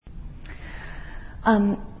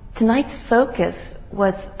Tonight's focus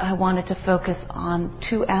was I wanted to focus on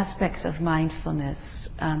two aspects of mindfulness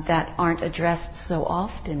that aren't addressed so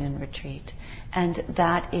often in retreat, and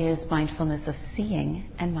that is mindfulness of seeing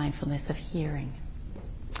and mindfulness of hearing.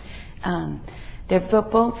 They're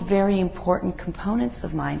both very important components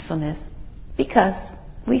of mindfulness because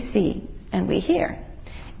we see and we hear.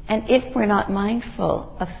 And if we're not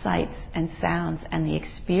mindful of sights and sounds and the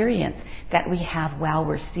experience that we have while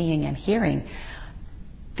we're seeing and hearing,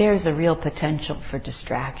 there's a real potential for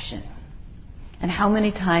distraction. And how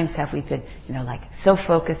many times have we been, so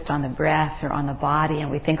focused on the breath or on the body, and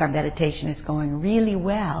we think our meditation is going really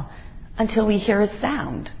well until we hear a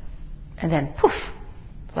sound. And then, poof,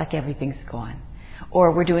 it's like everything's gone.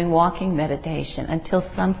 Or we're doing walking meditation until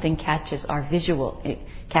something catches our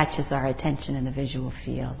attention in the visual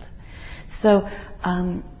field. So,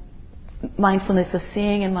 mindfulness of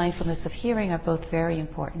seeing and mindfulness of hearing are both very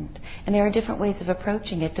important. And there are different ways of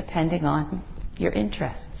approaching it depending on your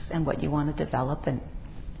interests and what you want to develop and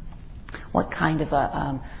what kind of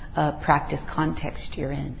a practice context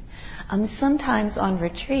you're in. Sometimes on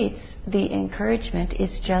retreats, the encouragement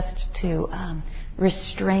is just to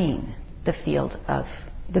restrain the field of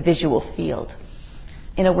the visual field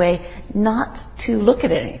in a way not to look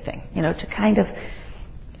at anything, to kind of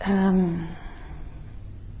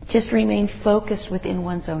just remain focused within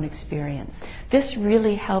one's own experience. This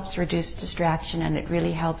really helps reduce distraction, and it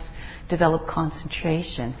really helps develop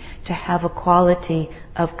concentration, to have a quality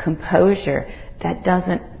of composure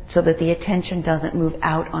so that the attention doesn't move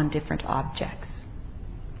out on different objects.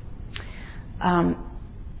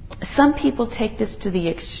 Some people take this to the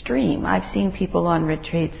extreme. I've seen people on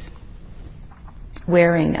retreats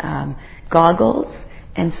wearing goggles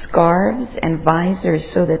and scarves and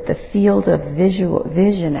visors so that the field of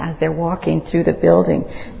vision as they're walking through the building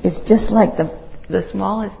is just like the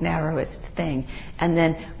smallest, narrowest thing. And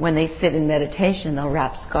then when they sit in meditation, they'll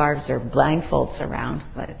wrap scarves or blindfolds around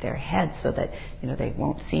their heads so that they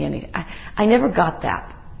won't see any. I never got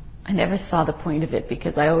that. I never saw the point of it,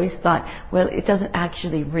 because I always thought, well, it doesn't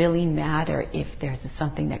actually really matter if there's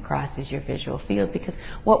something that crosses your visual field, because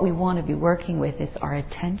what we want to be working with is our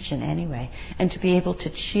attention anyway, and to be able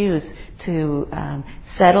to choose to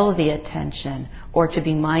settle the attention or to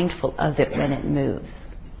be mindful of it when it moves.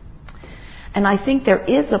 And I think there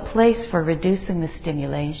is a place for reducing the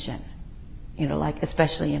stimulation,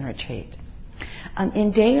 especially in retreat.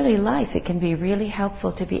 In daily life, it can be really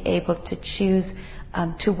helpful to be able to choose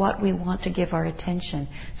to what we want to give our attention,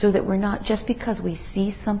 so that we're not, just because we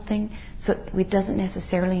see something, so it doesn't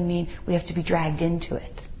necessarily mean we have to be dragged into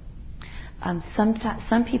it.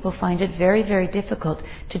 Some people find it very, very difficult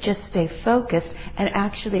to just stay focused, and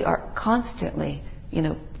actually are constantly,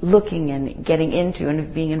 looking and getting into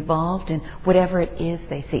and being involved in whatever it is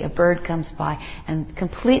they see. A bird comes by and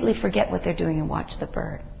completely forget what they're doing and watch the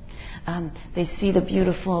bird. They see the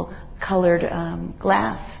beautiful colored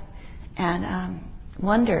glass and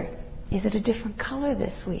wonder, is it a different color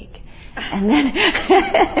this week? And then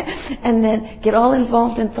and then get all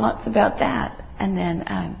involved in thoughts about that, and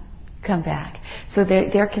then come back. So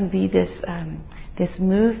there can be this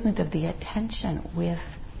movement of the attention with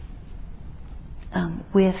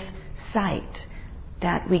sight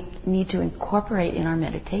that we need to incorporate in our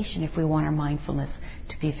meditation if we want our mindfulness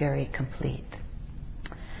to be very complete.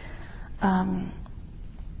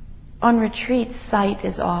 On retreat, sight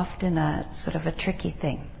is often a sort of a tricky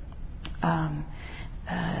thing,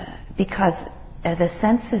 because the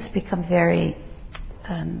senses become very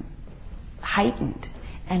heightened,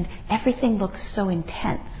 and everything looks so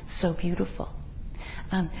intense, so beautiful.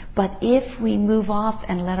 But if we move off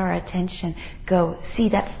and let our attention go see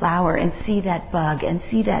that flower and see that bug and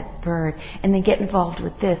see that bird and then get involved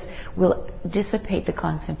with this, we'll dissipate the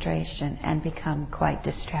concentration and become quite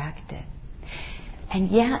distracted. And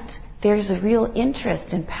yet, there's a real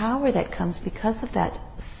interest and power that comes because of that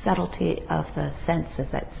subtlety of the senses,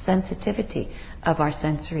 that sensitivity of our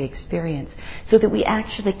sensory experience, so that we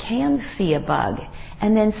actually can see a bug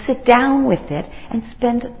and then sit down with it and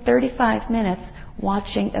spend 35 minutes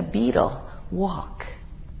watching a beetle walk.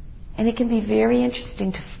 And it can be very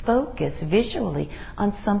interesting to focus visually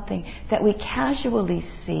on something that we casually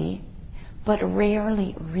see, but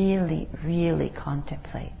rarely really, really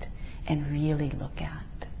contemplate and really look at.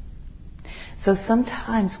 So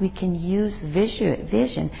sometimes we can use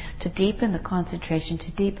vision to deepen the concentration,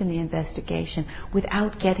 to deepen the investigation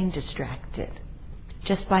without getting distracted.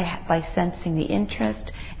 Just by sensing the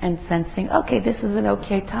interest and sensing, okay, this is an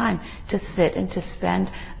okay time to sit and to spend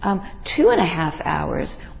 2.5 hours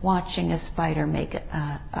watching a spider make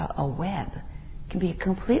a web can be a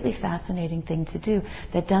completely fascinating thing to do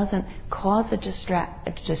that doesn't cause a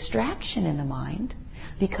distraction in the mind,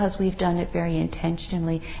 because we've done it very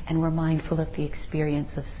intentionally and we're mindful of the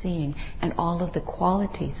experience of seeing and all of the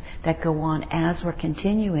qualities that go on as we're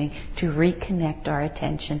continuing to reconnect our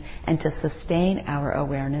attention and to sustain our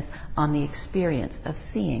awareness on the experience of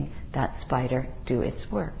seeing that spider do its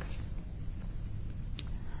work.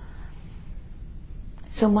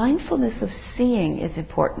 So mindfulness of seeing is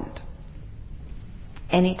important.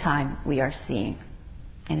 Anytime we are seeing,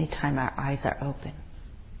 anytime our eyes are open.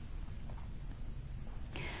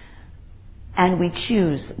 And we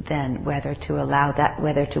choose then whether to allow that,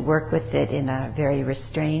 whether to work with it in a very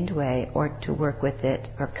restrained way or to work with it,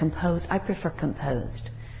 or composed. I prefer composed.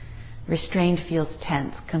 Restrained feels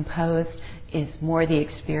tense. Composed is more the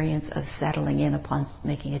experience of settling in upon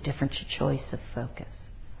making a different choice of focus.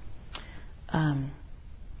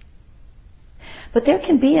 But there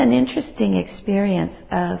can be an interesting experience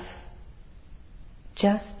of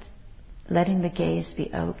just letting the gaze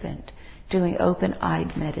be opened, doing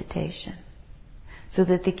open-eyed meditation, so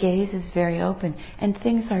that the gaze is very open and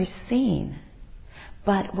things are seen,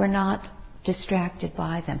 but we're not distracted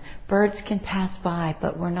by them. Birds can pass by,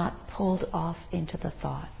 but we're not pulled off into the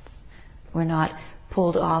thoughts. We're not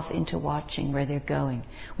pulled off into watching where they're going.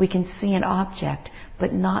 We can see an object,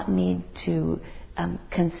 but not need to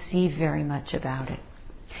conceive very much about it.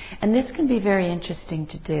 And this can be very interesting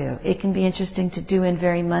to do. It can be interesting to do in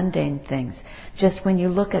very mundane things. Just when you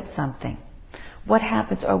look at something, what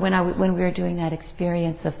happens? Or when we were doing that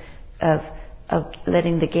experience of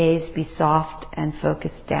letting the gaze be soft and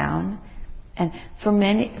focused down, and for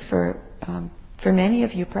many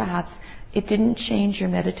of you, perhaps it didn't change your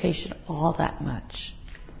meditation all that much.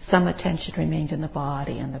 Some attention remained in the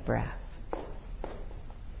body and the breath.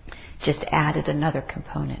 Just added another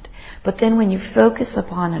component. But then when you focus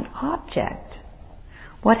upon an object,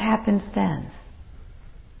 what happens then?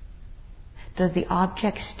 Does the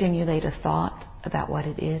object stimulate a thought about what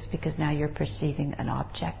it is, because now you're perceiving an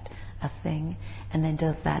object, a thing? And then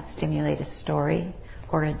does that stimulate a story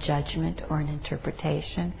or a judgment or an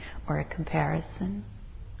interpretation or a comparison?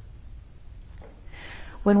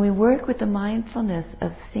 When we work with the mindfulness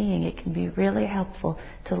of seeing, it can be really helpful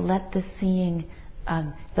to let the seeing,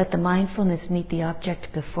 let the mindfulness meet the object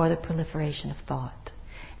before the proliferation of thought.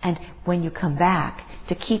 And when you come back,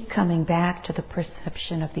 to keep coming back to the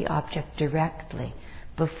perception of the object directly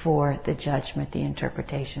before the judgment, the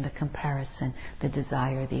interpretation, the comparison, the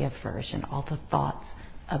desire, the aversion, all the thoughts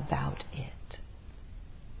about it.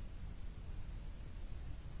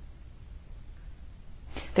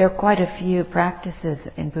 There are quite a few practices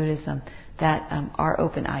in Buddhism that are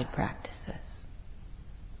open-eyed practices.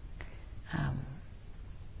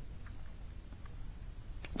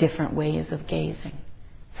 Different ways of gazing,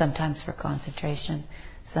 sometimes for concentration,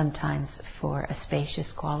 sometimes for a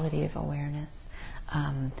spacious quality of awareness,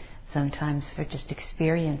 sometimes for just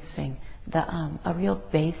experiencing a real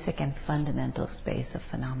basic and fundamental space of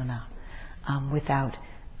phenomena without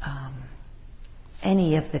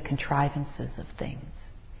any of the contrivances of things.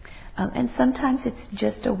 And sometimes it's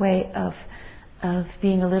just a way of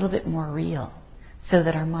being a little bit more real, so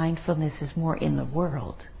that our mindfulness is more in the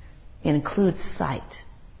world. It includes sight,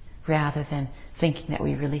 rather than thinking that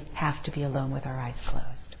we really have to be alone with our eyes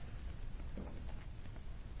closed.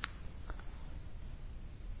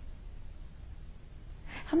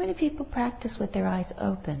 How many people practice with their eyes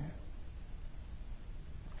open?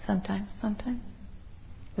 Sometimes.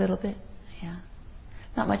 A little bit, yeah.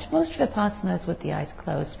 Not much. Most Vipassana is with the eyes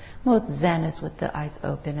closed. Most Zen is with the eyes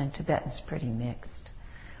open, and Tibetan's pretty mixed.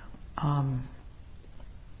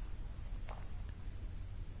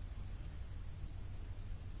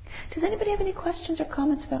 Does anybody have any questions or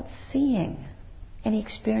comments about seeing? Any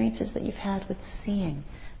experiences that you've had with seeing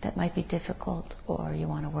that might be difficult or you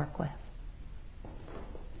want to work with?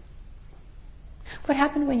 What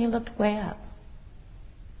happened when you looked way up?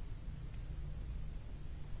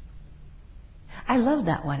 I love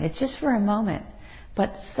that one. It's just for a moment.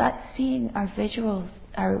 But seeing our visual,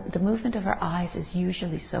 the movement of our eyes is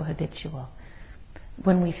usually so habitual.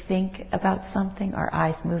 When we think about something, our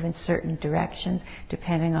eyes move in certain directions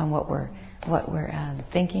depending on what we're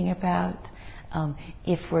thinking about.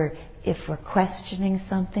 If we're questioning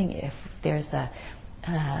something, if there's a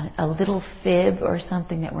little fib or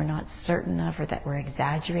something that we're not certain of or that we're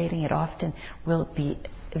exaggerating, it often will be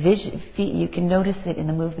you can notice it in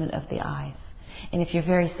the movement of the eyes. And if you're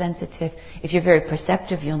very sensitive, if you're very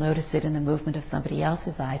perceptive, you'll notice it in the movement of somebody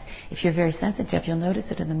else's eyes. If you're very sensitive, you'll notice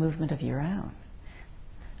it in the movement of your own.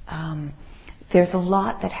 There's a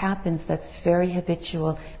lot that happens that's very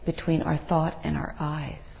habitual between our thought and our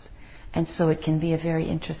eyes. And so it can be a very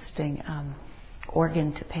interesting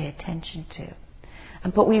organ to pay attention to.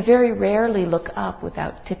 But we very rarely look up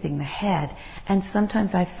without tipping the head. And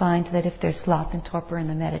sometimes I find that if there's sloth and torpor in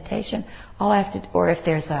the meditation, all I have to, or if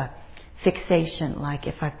there's a fixation, like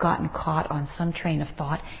if I've gotten caught on some train of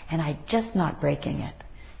thought and I'm just not breaking it.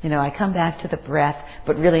 I come back to the breath,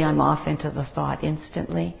 but really I'm off into the thought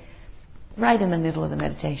instantly. Right in the middle of the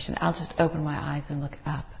meditation, I'll just open my eyes and look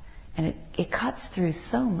up. And it cuts through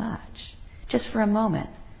so much, just for a moment.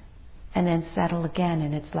 And then settle again,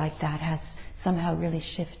 and it's like that has somehow really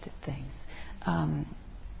shifted things.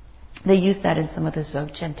 They use that in some of the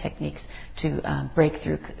Dzogchen techniques to break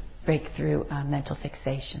through mental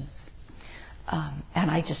fixations. And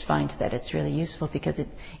I just find that it's really useful because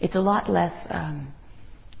it's a lot less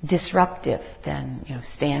disruptive than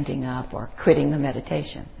standing up or quitting the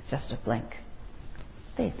meditation. It's just a blink.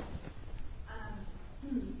 Please.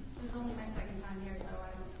 This is only my second time here, so I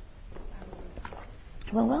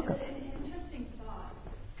don't. Well, welcome. An interesting thought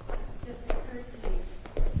just occurred to me.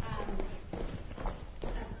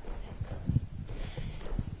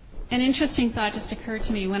 An interesting thought just occurred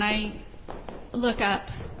to me when I look up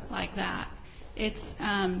like that.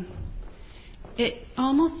 It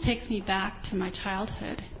almost takes me back to my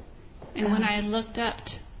childhood, and when I looked up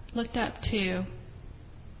to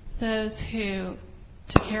those who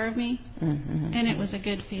took care of me, and it was a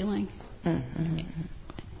good feeling.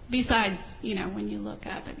 Besides, when you look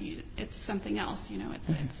up, it's something else.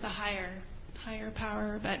 It's the higher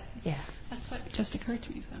power. But that's what just occurred to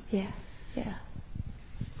me. So.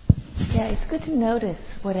 Yeah, it's good to notice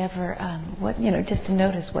whatever, just to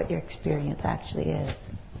notice what your experience actually is.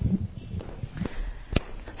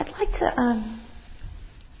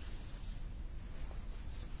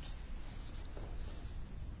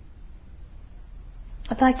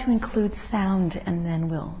 I'd like to include sound, and then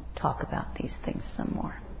we'll talk about these things some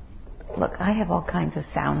more. Look, I have all kinds of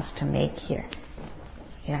sounds to make here.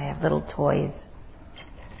 I have little toys.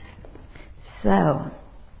 So,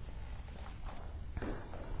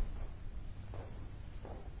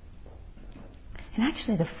 and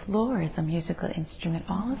actually the floor is a musical instrument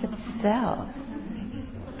all of itself.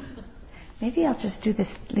 Maybe I'll just do this,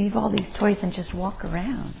 leave all these toys and just walk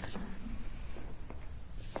around.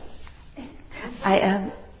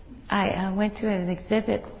 I went to an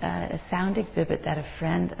exhibit, a sound exhibit that a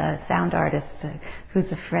sound artist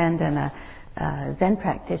who's a friend and a Zen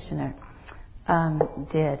practitioner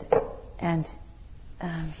did. And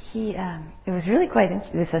it was really quite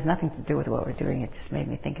interesting. This has nothing to do with what we're doing, it just made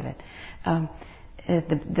me think of it.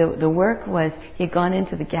 The work was, he had gone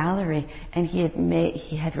into the gallery and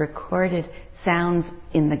he had recorded sounds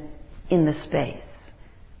in the space.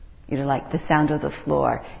 Like the sound of the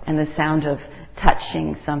floor and the sound of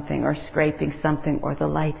touching something or scraping something or the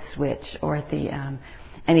light switch or and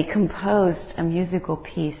he composed a musical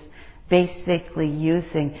piece basically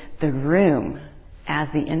using the room as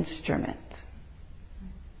the instrument.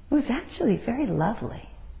 It was actually very lovely.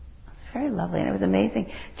 Very lovely, and it was amazing.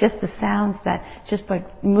 Just the sounds that, just by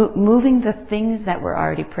moving the things that were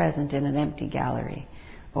already present in an empty gallery,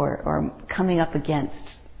 or coming up against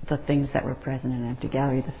the things that were present in an empty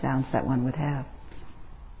gallery, the sounds that one would have.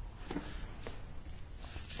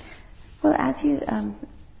 Well, as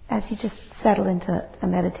you just settle into a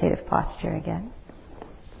meditative posture again,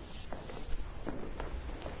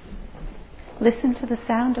 listen to the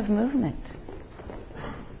sound of movement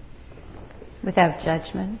without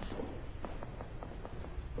judgment.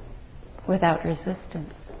 Without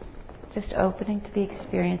resistance, just opening to the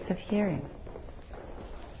experience of hearing.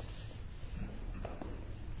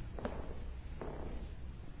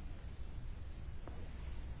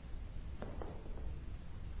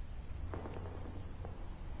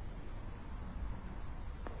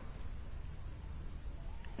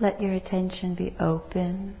 Let your attention be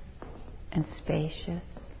open and spacious.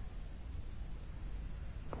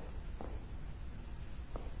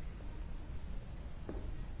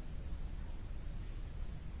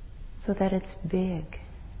 So that it's big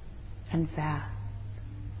and vast.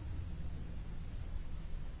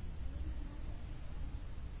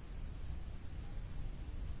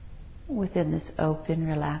 Within this open,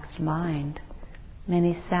 relaxed mind,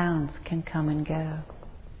 many sounds can come and go.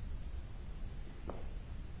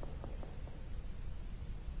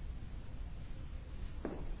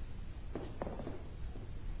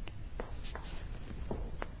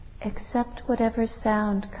 Accept whatever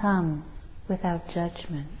sound comes without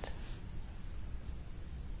judgment.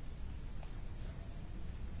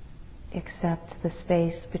 Accept the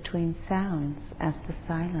space between sounds as the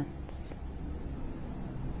silence.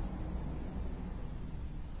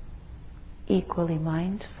 Equally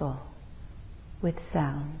mindful with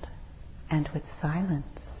sound and with silence.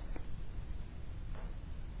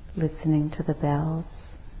 Listening to the bells.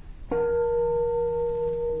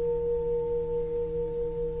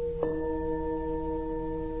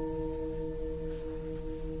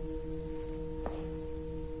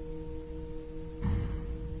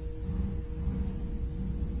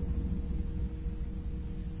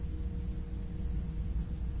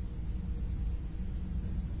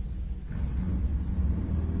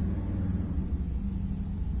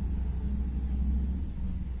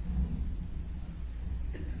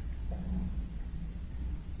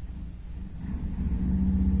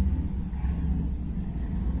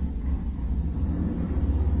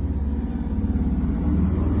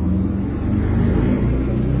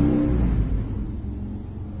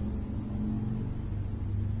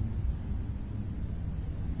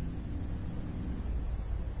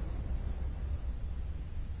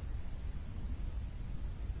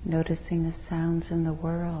 Noticing the sounds in the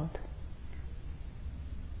world,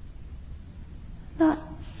 not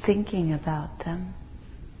thinking about them,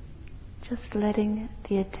 just letting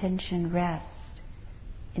the attention rest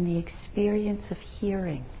in the experience of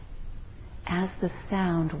hearing as the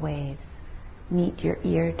sound waves meet your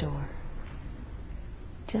ear door.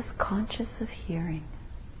 Just conscious of hearing.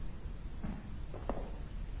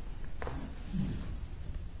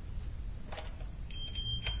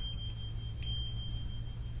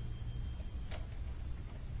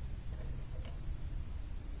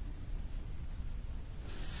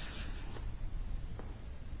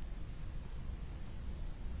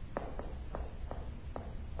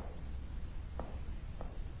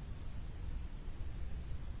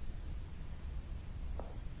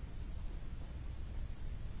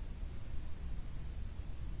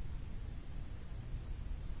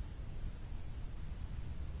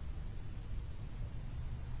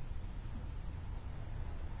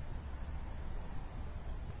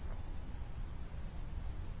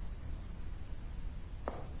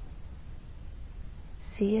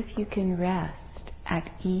 See if you can rest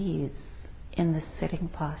at ease in the sitting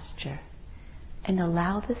posture and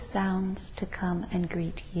allow the sounds to come and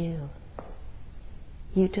greet you.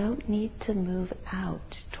 You don't need to move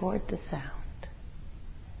out toward the sound.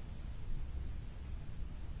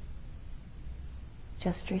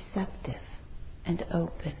 Just receptive and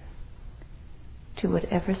open to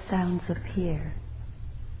whatever sounds appear.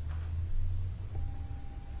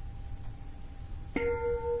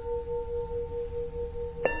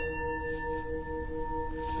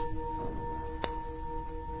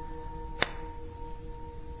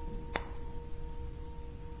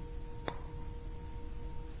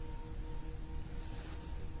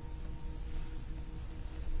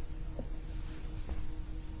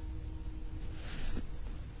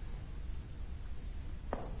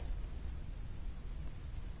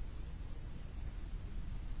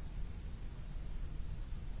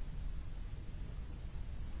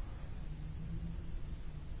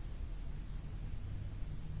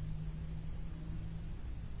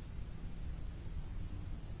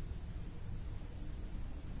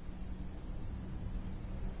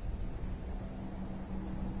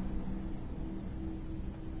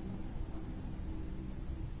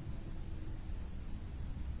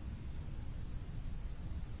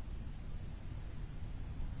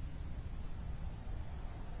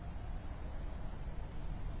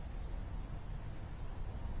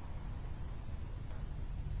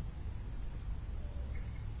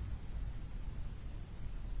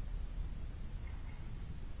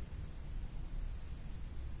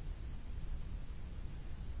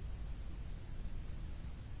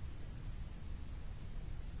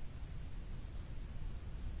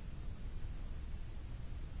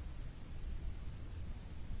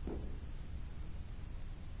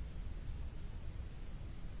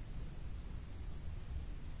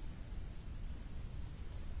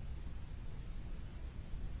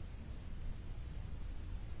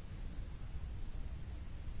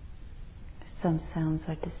 Some sounds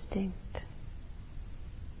are distinct.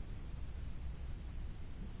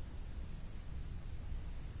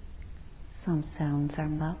 Some sounds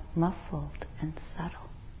are muffled and subtle.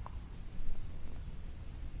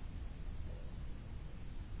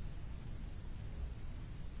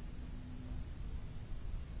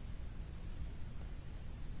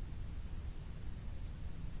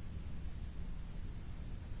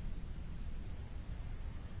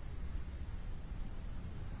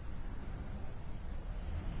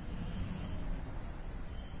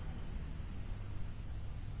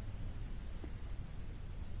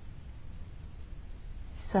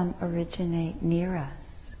 Some originate near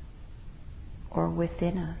us or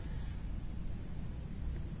within us,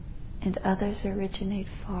 and others originate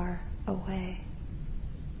far away.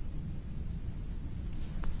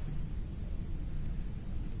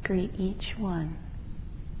 treat each one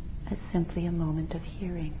as simply a moment of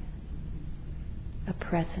hearing, a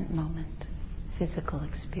present moment, physical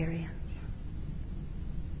experience.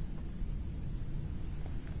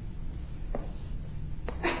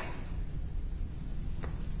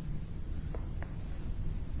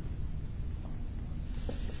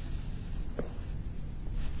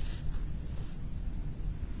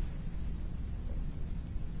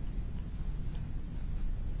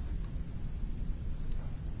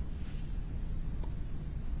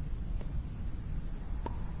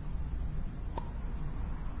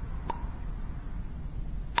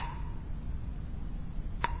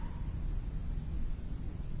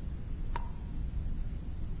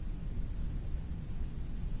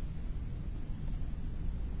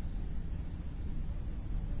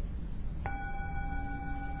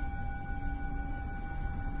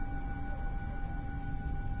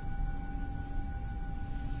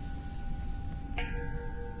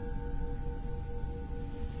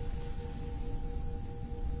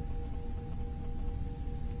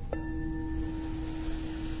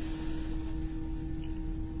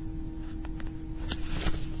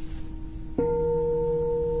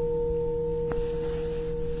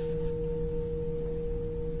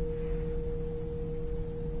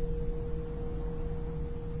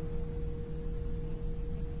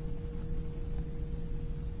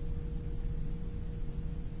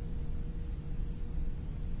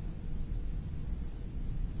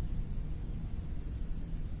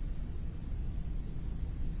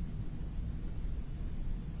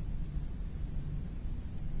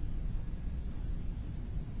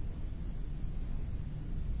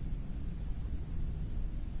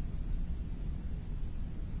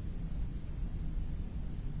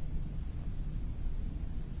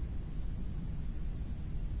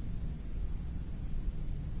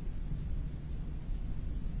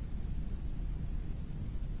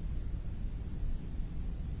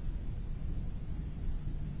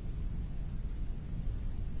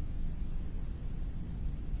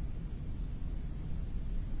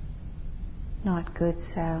 Not good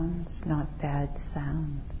sounds, not bad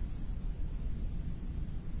sounds.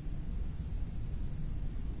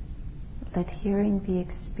 Let hearing be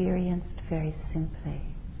experienced very simply.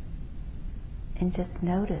 And just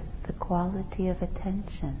notice the quality of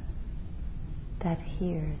attention that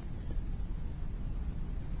hears.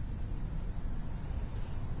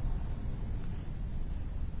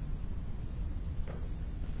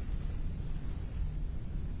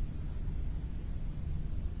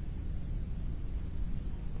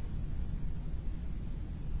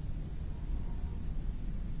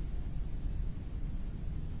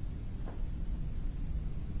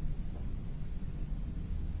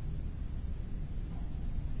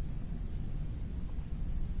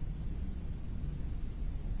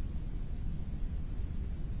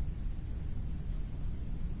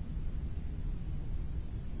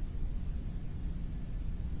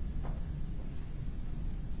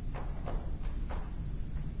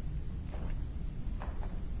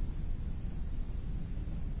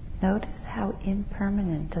 Notice how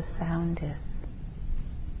impermanent a sound is.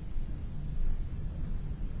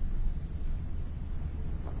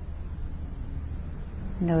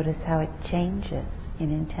 Notice how it changes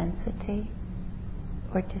in intensity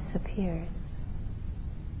or disappears.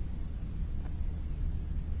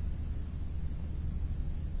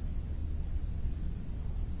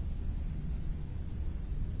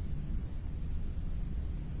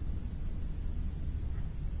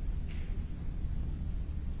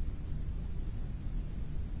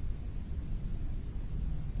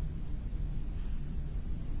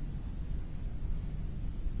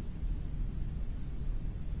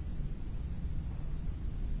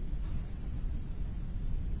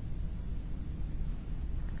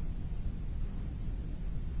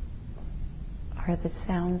 Are the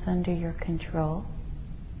sounds under your control?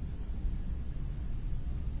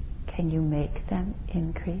 Can you make them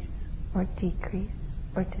increase or decrease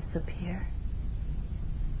or disappear?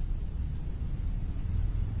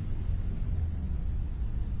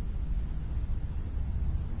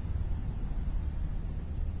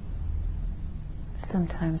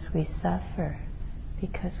 Sometimes we suffer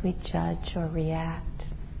because we judge or react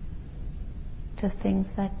to things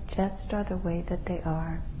that just are the way that they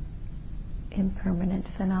are. Impermanent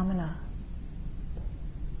phenomena,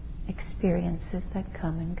 experiences that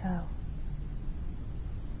come and go.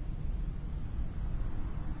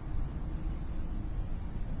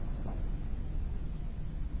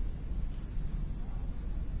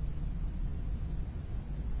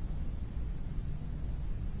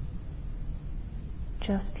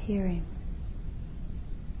 Just hearing,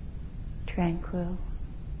 tranquil,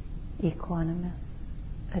 equanimous,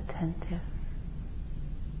 attentive.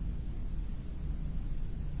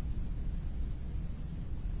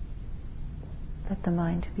 Let the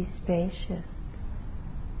mind be spacious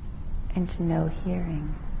and to know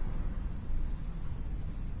hearing.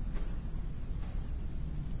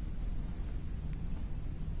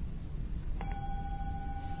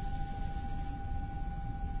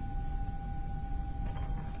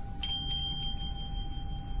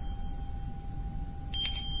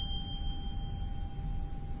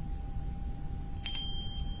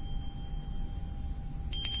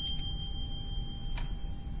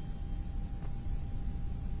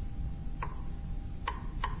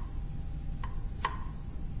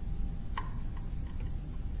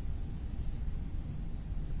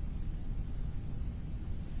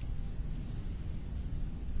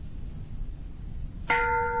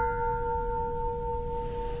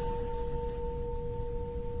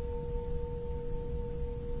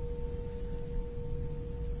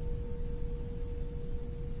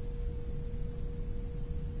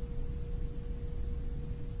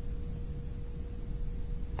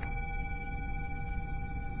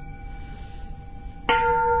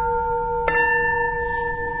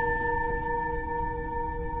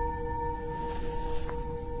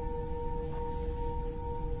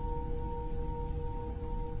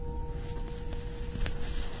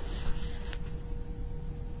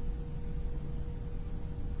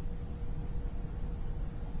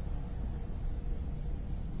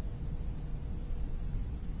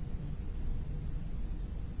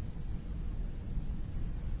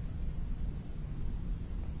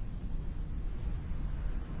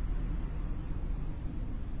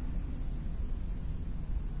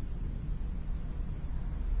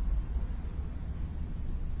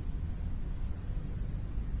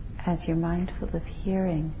 As you're mindful of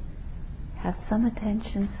hearing, have some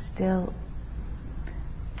attention still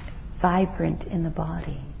vibrant in the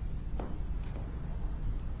body,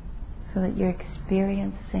 so that you're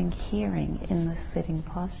experiencing hearing in the sitting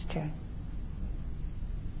posture.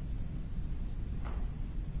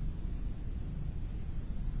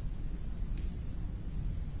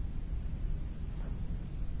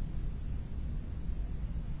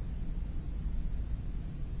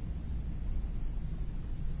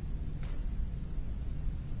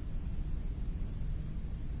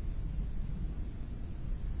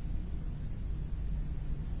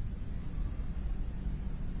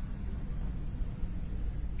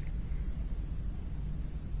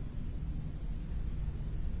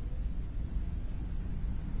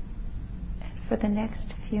 For the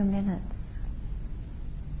next few minutes,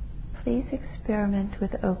 please experiment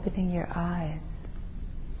with opening your eyes.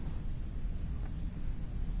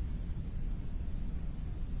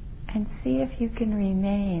 And see if you can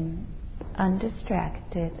remain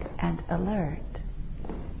undistracted and alert,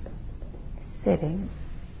 sitting,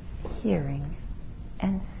 hearing,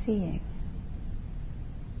 and seeing.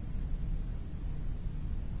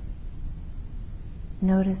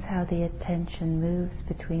 Notice how the attention moves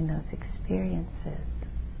between those experiences,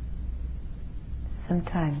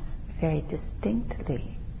 sometimes very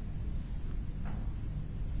distinctly,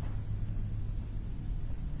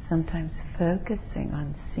 sometimes focusing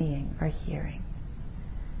on seeing or hearing,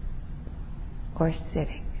 or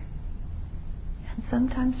sitting, and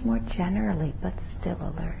sometimes more generally, but still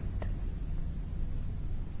alert.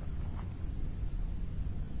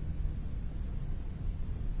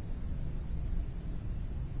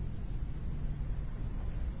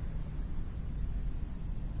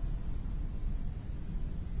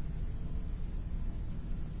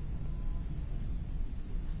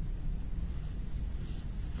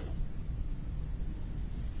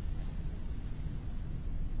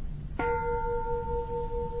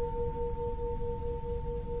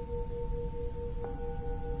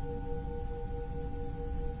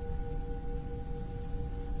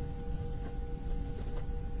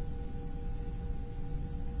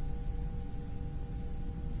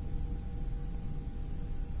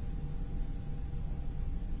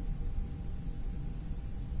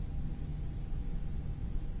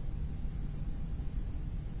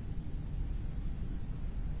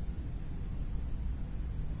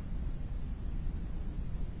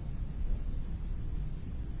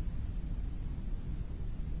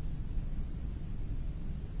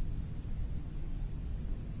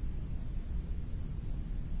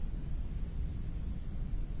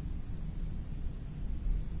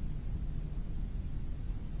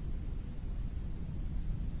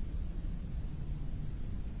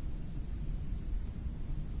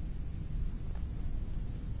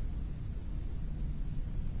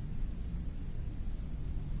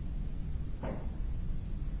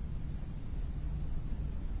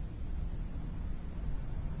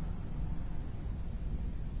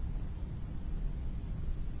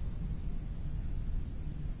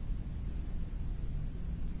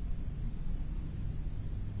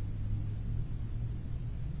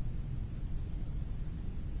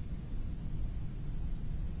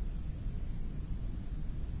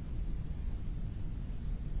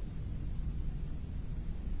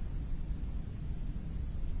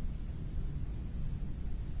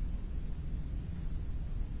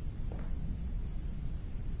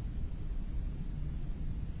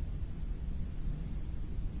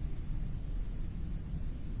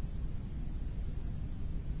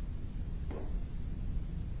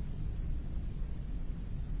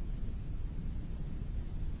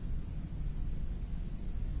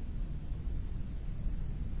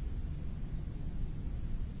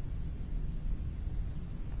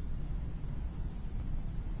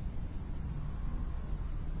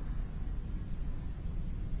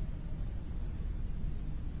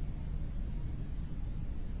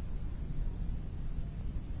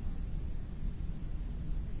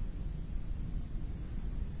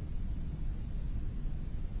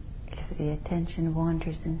 the attention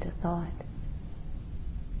wanders into thought,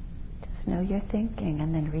 just know you're thinking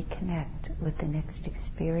and then reconnect with the next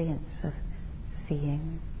experience of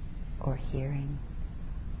seeing or hearing.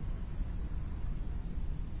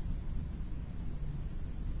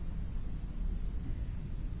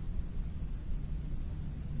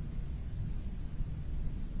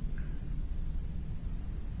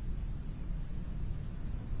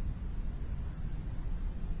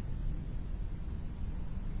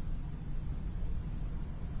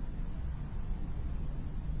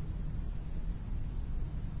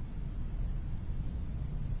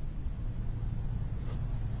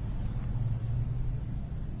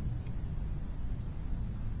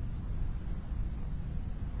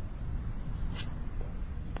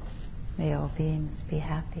 May all beings be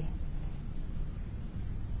happy.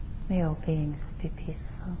 May all beings be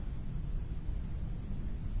peaceful.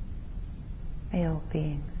 May all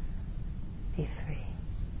beings be free.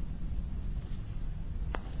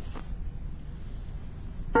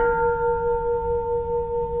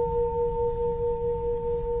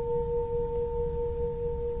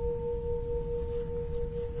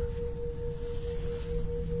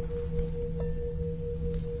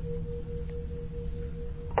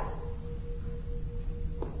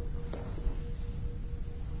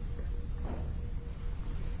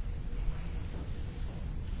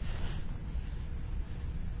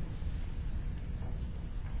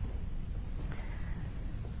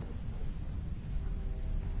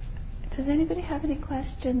 Does anybody have any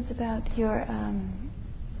questions about your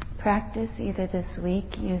practice, either this week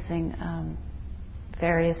using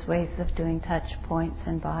various ways of doing touch points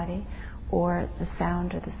and body, or the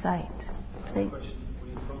sound or the sight? Please. When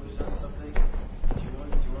you focus on something,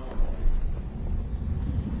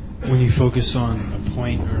 when you focus on a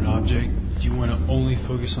point or an object, do you want to only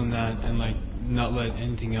focus on that and not let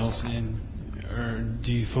anything else in, or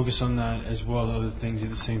do you focus on that as well as other things at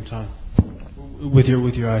the same time? With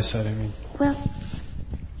your eyesight, I mean. Well,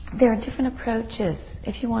 there are different approaches.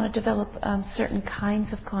 If you want to develop certain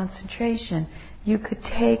kinds of concentration, you could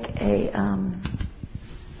take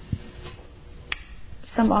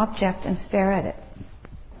some object and stare at it.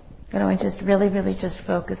 And just really just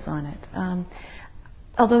focus on it.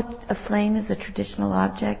 Although a flame is a traditional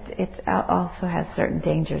object, it also has certain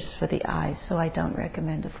dangers for the eyes, so I don't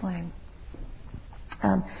recommend a flame.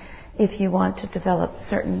 If you want to develop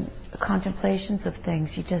certain contemplations of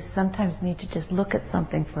things, you just sometimes need to just look at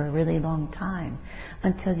something for a really long time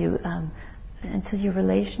until your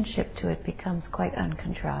relationship to it becomes quite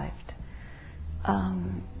uncontrived.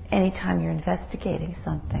 Anytime you're investigating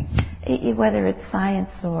something, whether it's science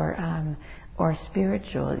or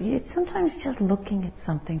spiritual, it's sometimes just looking at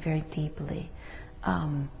something very deeply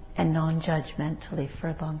and non-judgmentally for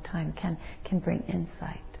a long time can bring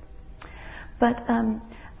insight. But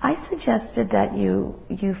I suggested that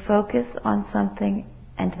you focus on something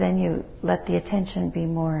and then you let the attention be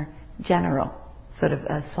more general, sort of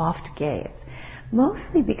a soft gaze.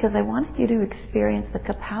 Mostly because I wanted you to experience the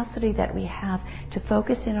capacity that we have to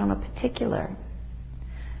focus in on a particular,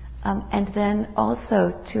 and then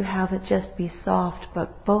also to have it just be soft,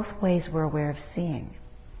 but both ways we're aware of seeing.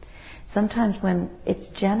 Sometimes when it's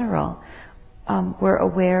general, we're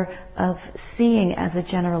aware of seeing as a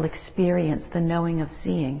general experience, the knowing of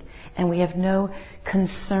seeing, and we have no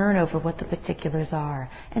concern over what the particulars are.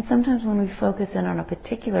 And sometimes when we focus in on a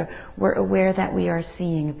particular, we're aware that we are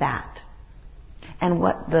seeing that. And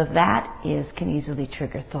what the that is can easily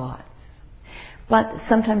trigger thoughts. But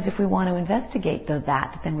sometimes if we want to investigate the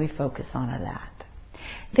that, then we focus on a that.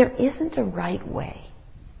 There isn't a right way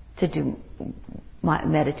to do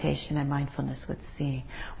meditation and mindfulness with seeing.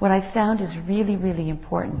 What I found is really, really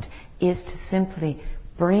important is to simply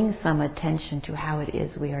bring some attention to how it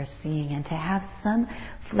is we are seeing and to have some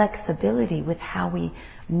flexibility with how we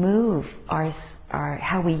move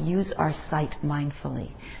how we use our sight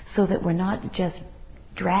mindfully, so that we're not just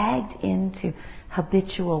dragged into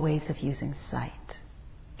habitual ways of using sight.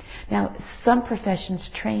 Now, some professions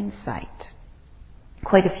train sight.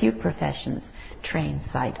 Quite a few professions train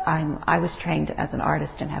sight. I was trained as an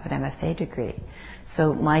artist and have an MFA degree.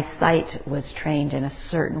 So my sight was trained in a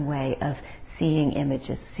certain way of seeing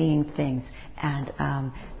images, seeing things, and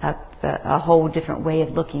a whole different way of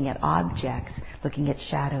looking at objects, looking at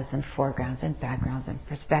shadows and foregrounds and backgrounds and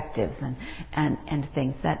perspectives and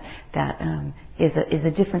things. That is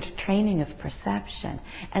a different training of perception.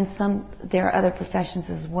 And there are other professions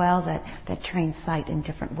as well that train sight in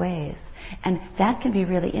different ways. And that can be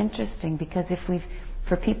really interesting because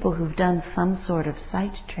for people who've done some sort of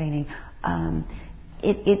sight training,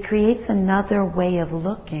 it creates another way of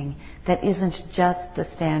looking that isn't just the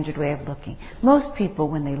standard way of looking. Most people,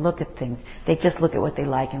 when they look at things, they just look at what they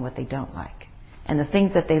like and what they don't like. And the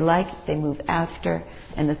things that they like, they move after,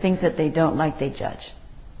 and the things that they don't like, they judge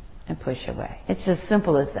and push away. It's as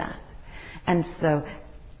simple as that. And so,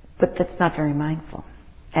 but that's not very mindful.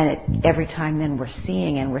 And every time then we're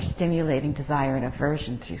seeing and we're stimulating desire and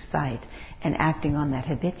aversion through sight and acting on that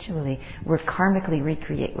habitually, we're karmically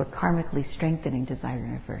strengthening desire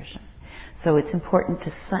and aversion. So it's important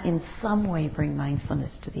to in some way bring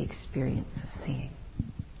mindfulness to the experience of seeing.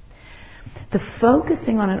 The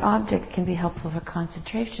focusing on an object can be helpful for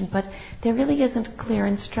concentration, but there really isn't clear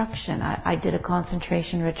instruction. I did a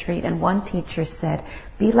concentration retreat, and one teacher said,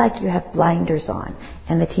 be like you have blinders on.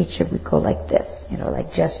 And the teacher would go like this,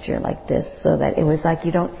 like gesture like this, so that it was like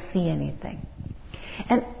you don't see anything.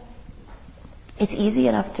 And it's easy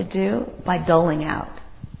enough to do by dulling out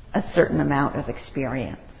a certain amount of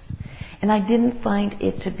experience. And I didn't find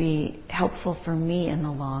it to be helpful for me in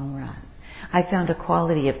the long run. I found a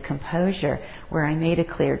quality of composure where I made a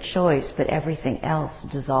clear choice, but everything else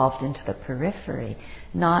dissolved into the periphery,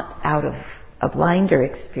 not out of a blinder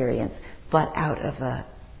experience, but out of a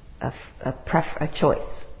choice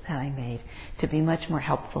that I made to be much more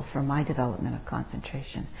helpful for my development of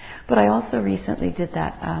concentration. But I also recently did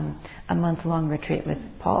that a month-long retreat with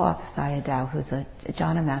Paul Sayadaw, who's a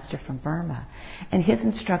jhana master from Burma. And his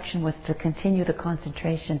instruction was to continue the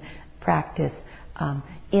concentration practice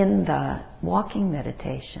in the walking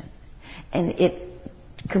meditation. And it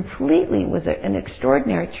completely was an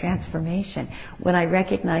extraordinary transformation when I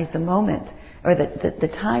recognized the moment, or the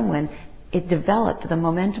time when it developed, the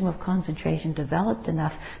momentum of concentration developed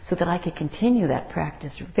enough so that I could continue that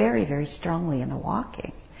practice very, very strongly in the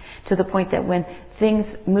walking. To the point that when things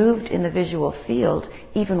moved in the visual field,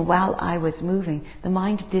 even while I was moving, the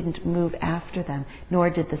mind didn't move after them, nor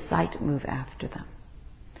did the sight move after them.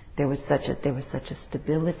 There was such a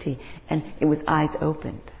stability, and it was eyes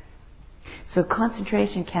opened. So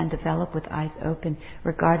concentration can develop with eyes open,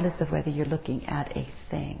 regardless of whether you're looking at a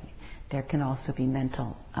thing. There can also be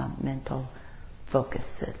mental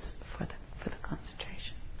focuses for the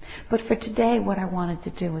concentration. But for today, what I wanted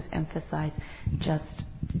to do was emphasize just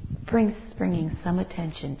bringing some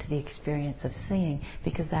attention to the experience of seeing,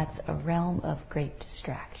 because that's a realm of great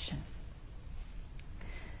distraction.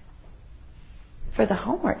 For the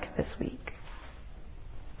homework this week,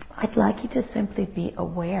 I'd like you to simply be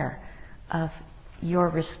aware of your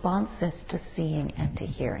responses to seeing and to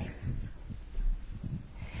hearing.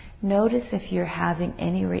 Notice if you're having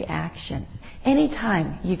any reactions.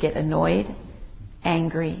 Anytime you get annoyed,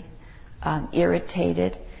 angry,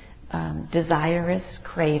 irritated, desirous,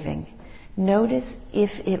 craving, notice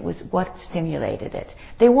if it was what stimulated it.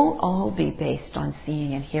 They won't all be based on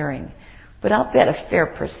seeing and hearing, but I'll bet a fair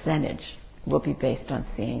percentage will be based on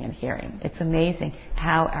seeing and hearing. It's amazing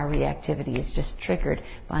how our reactivity is just triggered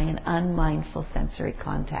by an unmindful sensory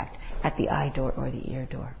contact at the eye door or the ear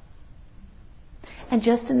door. And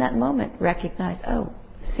just in that moment, recognize, oh,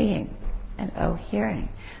 seeing, and oh, hearing,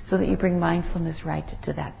 so that you bring mindfulness right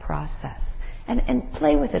to that process. And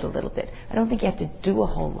play with it a little bit. I don't think you have to do a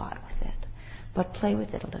whole lot with it, but play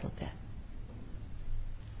with it a little bit.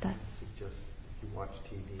 I suggest if you watch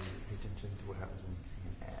TV, pay attention to what happens when you see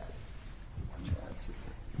an ad. Watch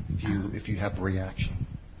ads. If you have a reaction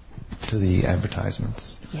to the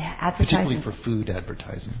advertisements. Yeah, advertisements. Particularly for food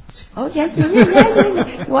advertisements. Oh, yeah.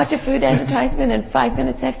 You watch a food advertisement and 5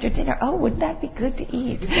 minutes after dinner, oh, wouldn't that be good to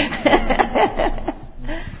eat?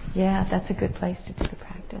 Yeah, that's a good place to do the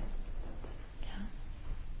practice.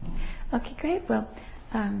 Yeah. Okay, great. Well,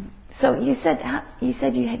 so you said we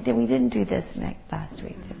didn't do this last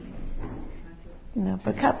week, did we? No,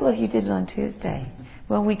 but a couple of you did it on Tuesday.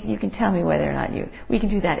 Well, you can tell me whether or not we can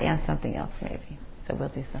do that and something else maybe. So we'll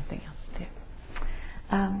do something else too.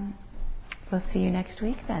 We'll see you next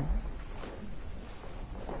week then.